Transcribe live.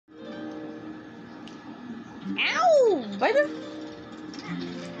Ow, baby.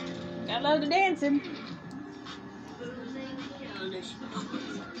 I love the dancing.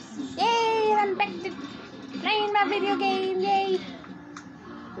 Yay, I'm back to playing my video game. Yay.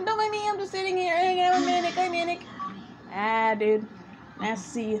 Don't mind me, I'm just sitting here hanging out with Manic. Hi, Manic. Ah, dude. Nice to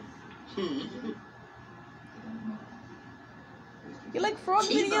see you. You like frog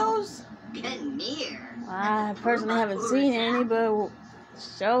videos? Come here. I personally haven't seen any, but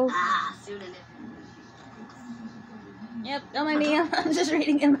so. Yep, don't mind me, I'm just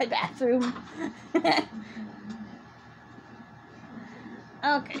reading in my bathroom.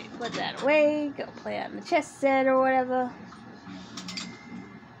 Okay, put that away, go play on the chess set or whatever.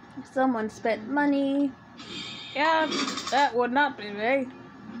 Someone spent money. Yeah, that would not be me.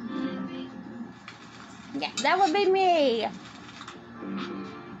 Yeah, that would be me.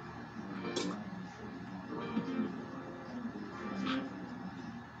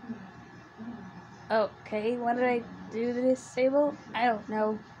 Okay, what did I do to disable? I don't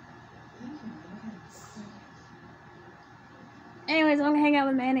know. Anyways, I'm gonna hang out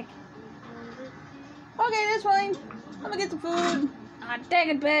with Manic. Okay, that's fine. I'm gonna get some food. Ah, dang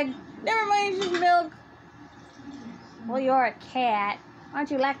it, Peg. Never mind, it's just milk. Well, you're a cat.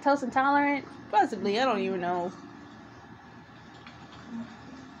 Aren't you lactose intolerant? Possibly, I don't even know.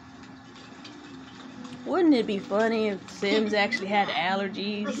 Wouldn't it be funny if Sims actually had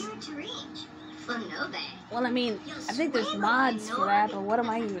allergies? Well, I mean, I think there's mods for that, but what am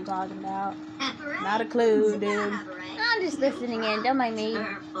I even talking about? Not a clue, dude. I'm just listening in, don't mind me.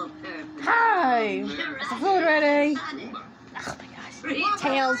 Hi! Is the food ready? Oh my gosh.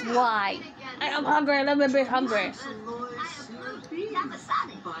 Tails, why? I'm hungry, a little bit hungry.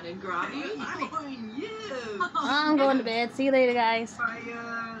 I'm going to bed. See you later, guys.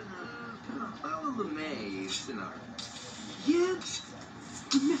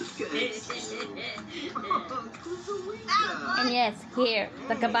 And yes, here,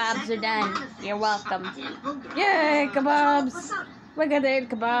 the kebabs are done. You're welcome. Yay, kebabs! We're gonna eat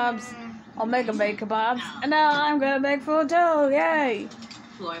kebabs. I'll make them make kebabs. And now I'm gonna make food too. Yay!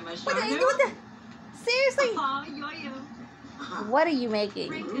 What the? Seriously? What are you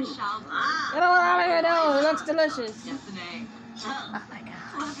making? I don't even know. It looks delicious. Oh my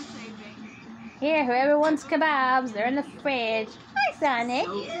gosh. Here, whoever wants kebabs, they're in the fridge. Hi, Sonic.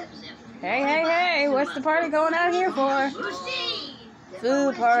 Hey, hey, hey. What's the party going out here for?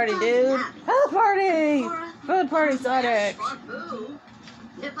 Food party, dude. Food party! Food party, Sonic.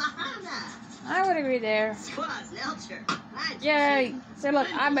 I would agree there. Yay! Say, look,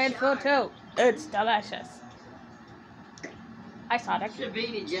 I made food too. It's delicious. Hi, Sonic. I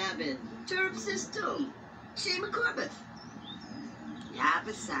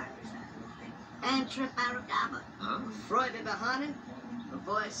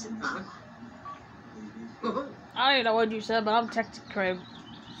don't even know what you said, but I'm texting crib.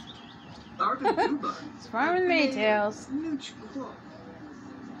 It's fine with me, Tails.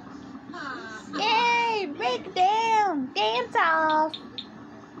 Yay! Break it down! Dance off!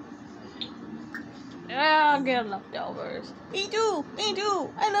 Yeah, I'll get leftovers. Me too! Me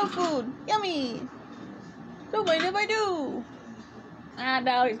too! I love food! Yummy! Don't mind if I do! Ah,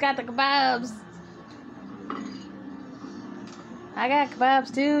 no, he's got the kebabs. I got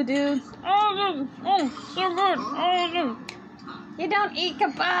kebabs too, dude. Oh, so good. Oh, you don't eat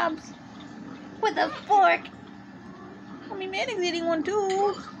kebabs with a fork. I mean, Manic's eating one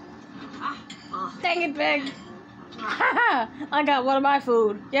too. Dang it, Peg. Haha, I got one of my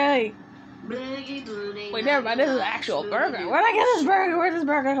food. Yay. Wait, never mind. This is an actual burger. Where'd I get this burger? Where'd this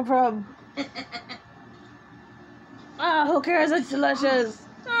burger come from? Ah, who cares? It's delicious.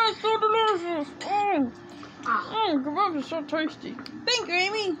 Oh, it's so delicious. Kebabs are so tasty. Thank you,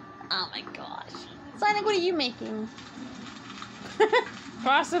 Amy. Oh my gosh. Sonic, what are you making?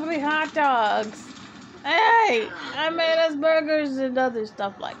 Possibly hot dogs. Hey, I made us burgers and other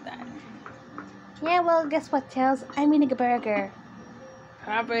stuff like that. Yeah, well, guess what, Tails? I'm eating a burger.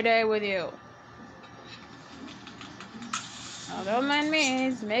 Happy day with you. Oh, don't mind me.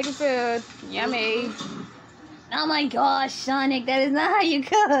 It's making food. Yummy. Oh my gosh, Sonic, that is not how you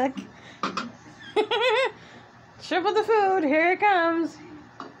cook. Triple the food, here it comes.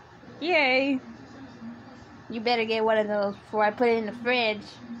 Yay. You better get one of those before I put it in the fridge.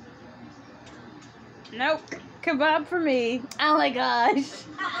 Nope. Kebab for me. Oh my gosh.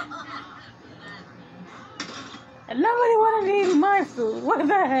 And nobody wanted to eat my food. What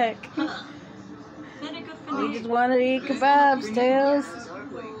the heck? We just wanted to eat kebabs, Tails.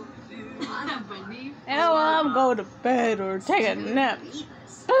 Yeah, well, I'm going to bed or take a nap.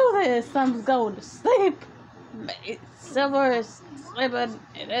 Do this. I'm going to sleep. Silver is sleeping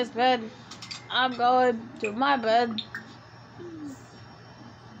in his bed. I'm going to my bed.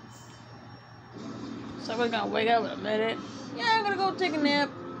 So we're gonna wake up in a minute. Yeah, I'm gonna go take a nap.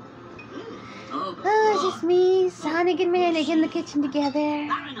 Oh, it's just me, Sonic and Manic in the kitchen together.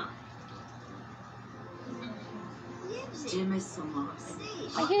 Why,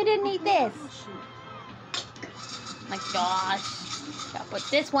 who didn't eat this? My gosh. Gotta put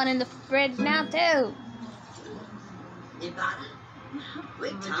this one in the fridge now, too.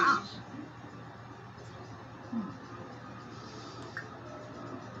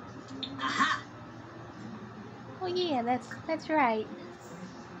 Oh yeah, that's right.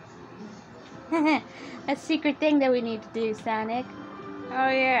 A secret thing that we need to do, Sonic. Oh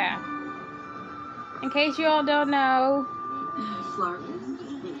yeah. In case you all don't know,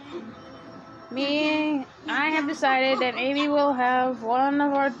 I have decided that Amy will have one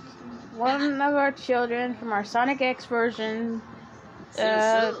of our children from our Sonic X version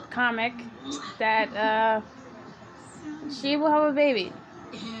comic that she will have a baby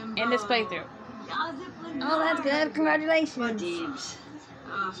in this playthrough. Oh, that's good. Congratulations.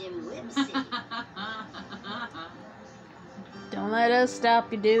 Don't let us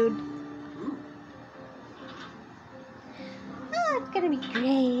stop you, dude. Oh, it's gonna be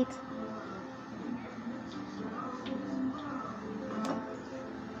great.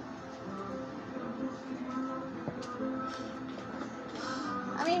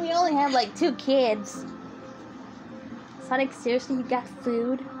 I mean, we only have like 2 kids. Sonic, seriously, you got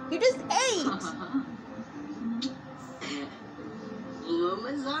food? You just ate!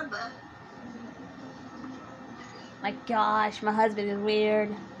 My gosh, my husband is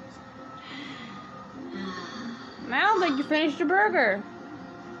weird. I don't think you finished your burger.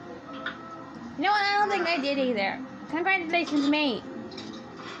 You know what? I don't think I did either. Congratulations, mate.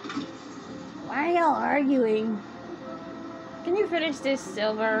 Why are y'all arguing? Can you finish this,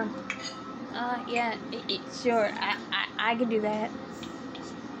 Silver? Yeah, sure. I can do that.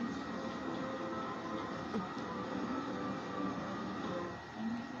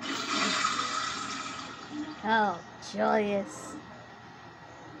 Oh, joyous.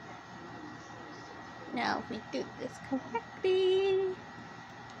 Now, if we do this correctly,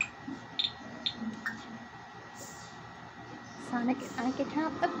 Sonic and I can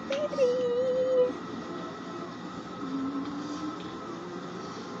have a baby.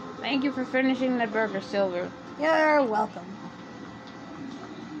 Thank you for finishing the burger, Silver. You're welcome.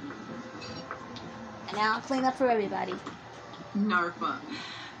 And now I'll clean up for everybody. Narfa.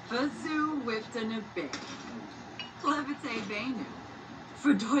 Fazu wifta a bit. Levite benu.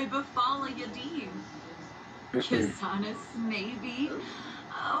 Verdoiba fala yadim. Kisanis maybe.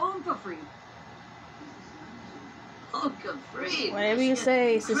 Ompafri. Whatever you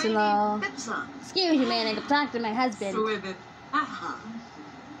say, sister-in-law. Excuse me, man. I can talk to my husband.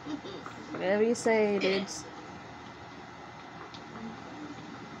 Whatever you say, dudes.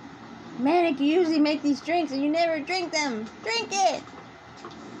 Manic, you usually make these drinks and you never drink them. Drink it!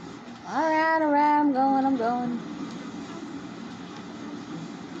 Alright, I'm going.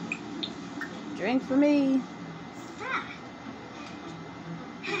 Drink for me.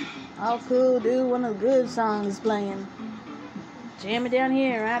 All cool, dude. One of the good songs playing. Jam it down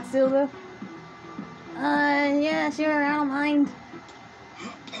here, right, Silver? Yeah, sure, I don't mind.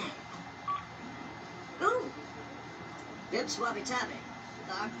 Ooh! Bib swabby tabby.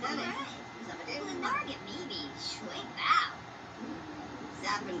 Authentic. Zabadin target maybe. Shwing bow.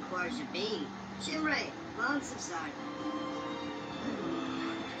 Zappin Quarja B. Shimray. Long subside.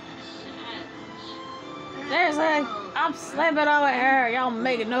 Seriously, I'm slapping over here. Y'all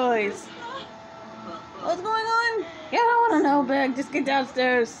making noise. What's going on? You don't want to know, Big. Just get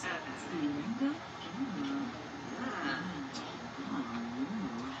downstairs.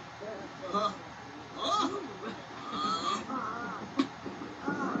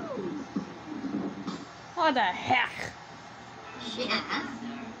 What the heck?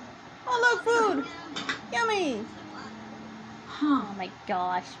 Oh, look, food. Yummy. Oh my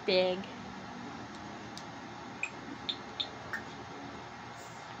gosh, Big.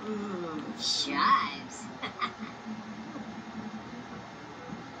 Chives.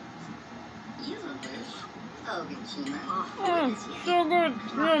 So good.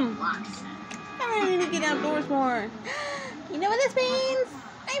 I need to get outdoors more. You know what this means?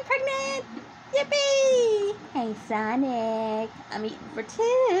 I'm pregnant. Yippee! Hey, Sonic. I'm eating for 2.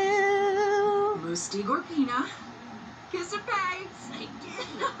 Musti Gorpina. Kiss her face.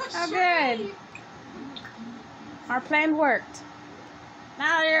 Oh, good. Our plan worked.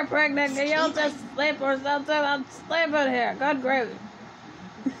 Now you're pregnant. Can y'all just sleep or something? I'm sleeping here. Good gravy.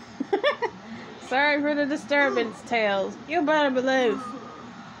 Sorry for the disturbance, Tails. You better believe.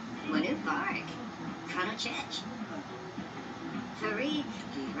 What if? Barak, Kranachech, Farid,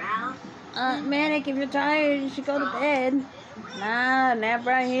 Ralph. Manic, if you're tired, you should go to bed. Nah, nap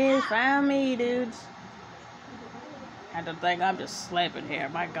right here's fine me, dudes. I don't think I'm just sleeping here,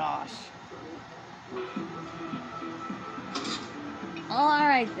 my gosh.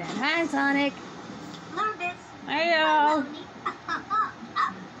 Alright then. Hi, Sonic. Lorbits. Hey, y'all.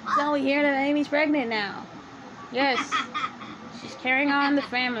 So we hear that Amy's pregnant now. Yes. She's carrying on the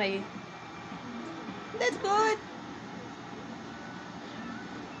family. That's good.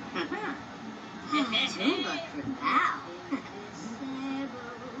 Tumba for now.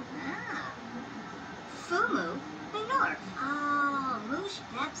 Fumu, Minor. Oh, Moosh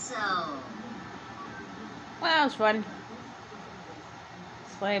Pepso. Well, that was fun.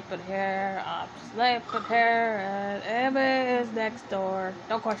 Sleep with her, sleep with her, and Emma is next door.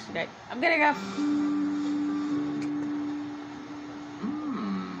 Don't question it. I'm getting up.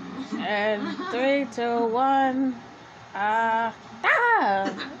 And 3, 2, 1. Ah!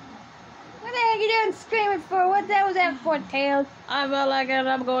 What the heck are you doing screaming for? What that was that for, Tails? I felt like it.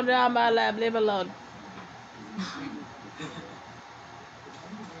 I'm going down my lap. Leave me alone.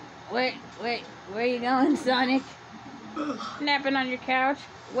 Wait. Where you going, Sonic? Napping on your couch?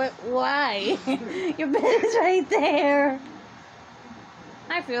 What? Why? Your bed is right there.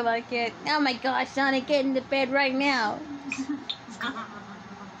 I feel like it. Oh my gosh, Sonic, get into bed right now.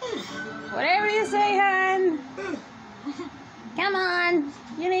 Whatever you say, hon. Come on.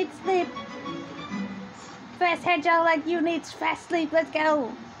 You need sleep. Fast hedgehog like you needs fast sleep. Let's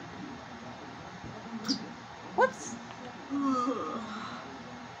go. Whoops.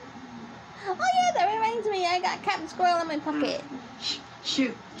 Oh yeah, that reminds me. I got Captain Squirrel in my pocket.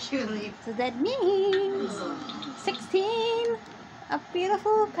 Shoot. So that means 16 of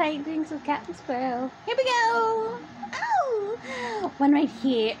beautiful paintings of Captain Squirrel. Here we go. Oh, one right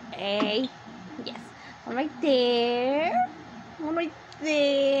here. Eh? Yes. One right there. One right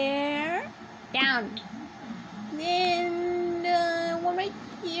there. Down. Then one right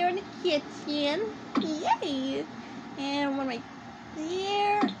here in the kitchen. Yay! And one right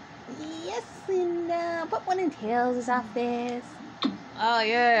there. Yes, and put one in Tails' office. Oh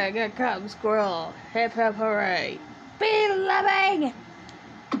yeah, good Captain Squirrel. Hip hip hooray. Be loving.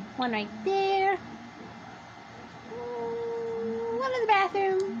 One right there. One in the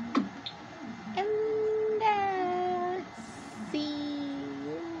bathroom. And let's see.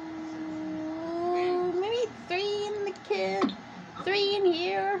 Maybe 3 in the kid. 3 in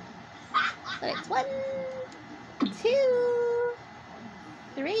here. So it's 1, 2,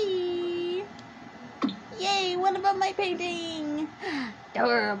 3. Yay, one above my painting.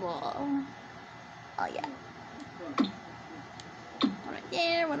 Adorable. Oh yeah. One right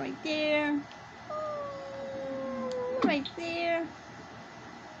there, one right there. One right there.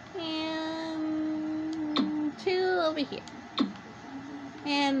 And 2 over here.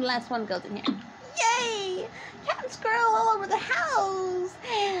 And the last one goes in here. Yay! Captain Squirrel all over the house.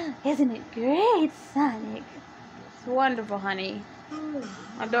 Isn't it great, Sonic? It's wonderful, honey.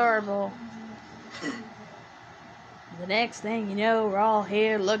 Adorable. The next thing you know, we're all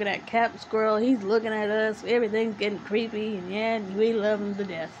here looking at Captain Squirrel. He's looking at us. Everything's getting creepy, and yeah, we love him to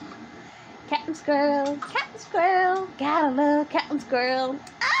death. Captain Squirrel, gotta love Captain Squirrel.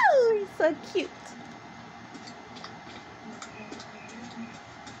 Oh, he's so cute.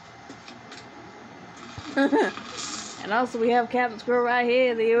 And also we have Captain Squirrel right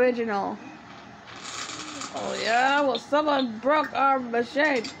here, the original. Oh yeah, well someone broke our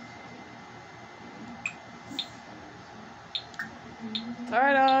machine.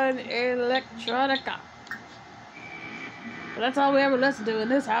 Turn on electronica. But that's all we ever listen to in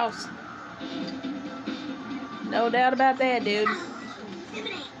this house. No doubt about that, dude.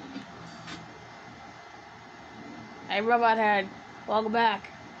 Hey, Robot Head, welcome back.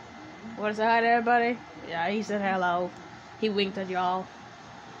 Want to say hi to everybody? Yeah, he said hello. He winked at y'all.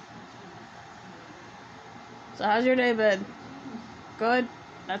 So how's your day been? Good?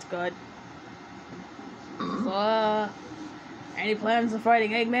 That's good. So, any plans of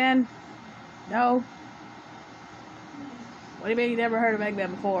fighting Eggman? No? What do you mean you never heard of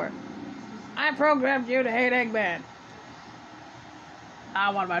Eggman before? I programmed you to hate Eggman.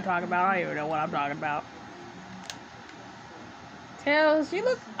 What am I talking about? I don't even know what I'm talking about. Tails, you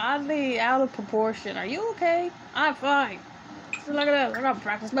look oddly out of proportion. Are you okay? I'm fine. So look at this. I'm gonna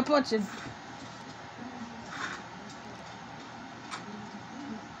practice my punching.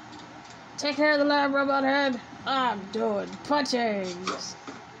 Take care of the lab, Robot Head. I'm doing punchings.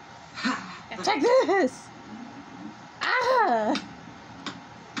 And take this. Ah!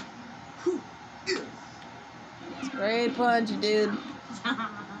 It's great punch, dude.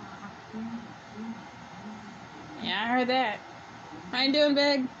 I heard that. How you doing,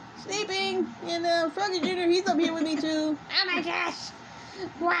 Big? Sleeping. And Froggy Jr., he's up here with me too. Oh my gosh.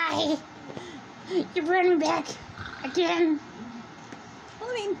 Why? You brought me back again.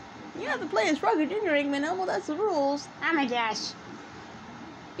 Well, I mean, you have to play as Froggy Jr., Eggman. Well, that's the rules. Oh my gosh.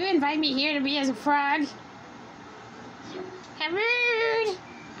 You invite me here to be as a frog? How rude.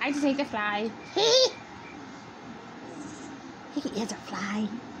 I just hate to fly. He is a fly.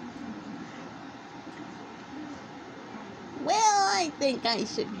 Well, I think I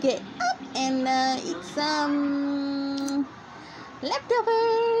should get up and eat some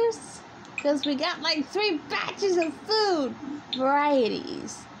leftovers. Because we got like 3 batches of food.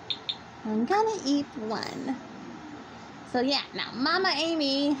 Varieties. I'm gonna eat one. So yeah, now Mama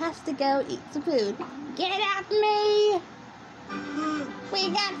Amy has to go eat some food. Get up, me! We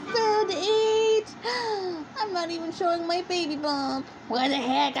got food to eat! I'm not even showing my baby bump. What the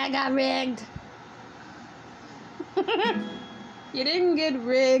heck? I got rigged. You didn't get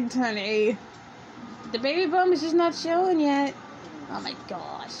rigged, honey. The baby bump is just not showing yet. Oh my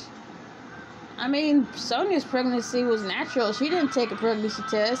gosh. I mean, Sonia's pregnancy was natural. She didn't take a pregnancy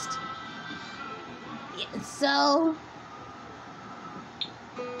test. Yeah, so...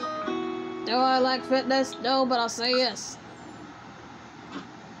 Do I like fitness? No, but I'll say yes.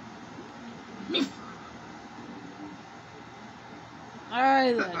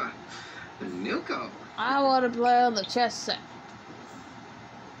 Alright then. Nilko. I want to play on the chess set.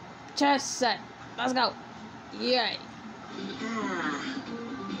 Chess set. Let's go. Yay.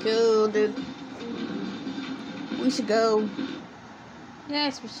 Cool, dude. We should go.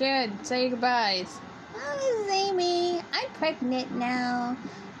 Yes, we should. Say goodbyes. Oh, this is Amy. I'm pregnant now.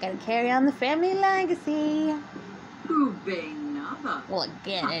 Gotta carry on the family legacy. Well,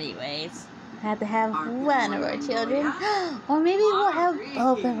 again, anyways. Have to have one of our children. Or maybe we'll have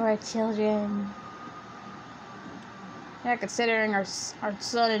both of our children. Yeah, considering our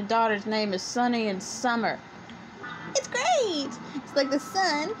son and daughter's name is Sunny and Summer. It's great! It's like the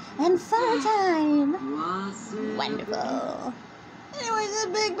sun and summertime. Wonderful. Anyways, this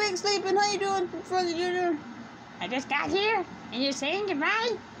big sleeping. How you doing, Froggy Jr.? I just got here, and you're saying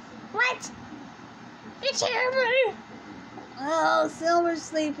goodbye? What? It's here, buddy. Oh, Silver's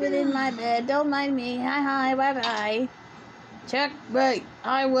sleeping in my bed. Don't mind me. Hi, bye-bye. Checkmate.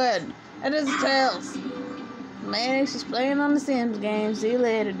 I win. It is Tails. Manic's just playing on the Sims game. See you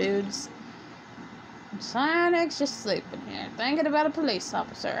later, dudes. Sonic's just sleeping here, thinking about a police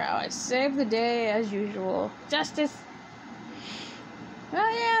officer. How I saved the day as usual. Justice. Well,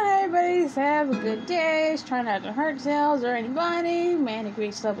 yeah, everybody's have a good day. Just trying not to hurt Tails or anybody. Manic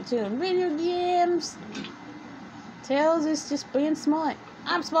reached level 2 in video games. Tails is just being smart.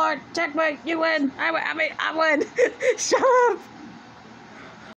 I'm smart. Checkmate. You win. I win. Shut up.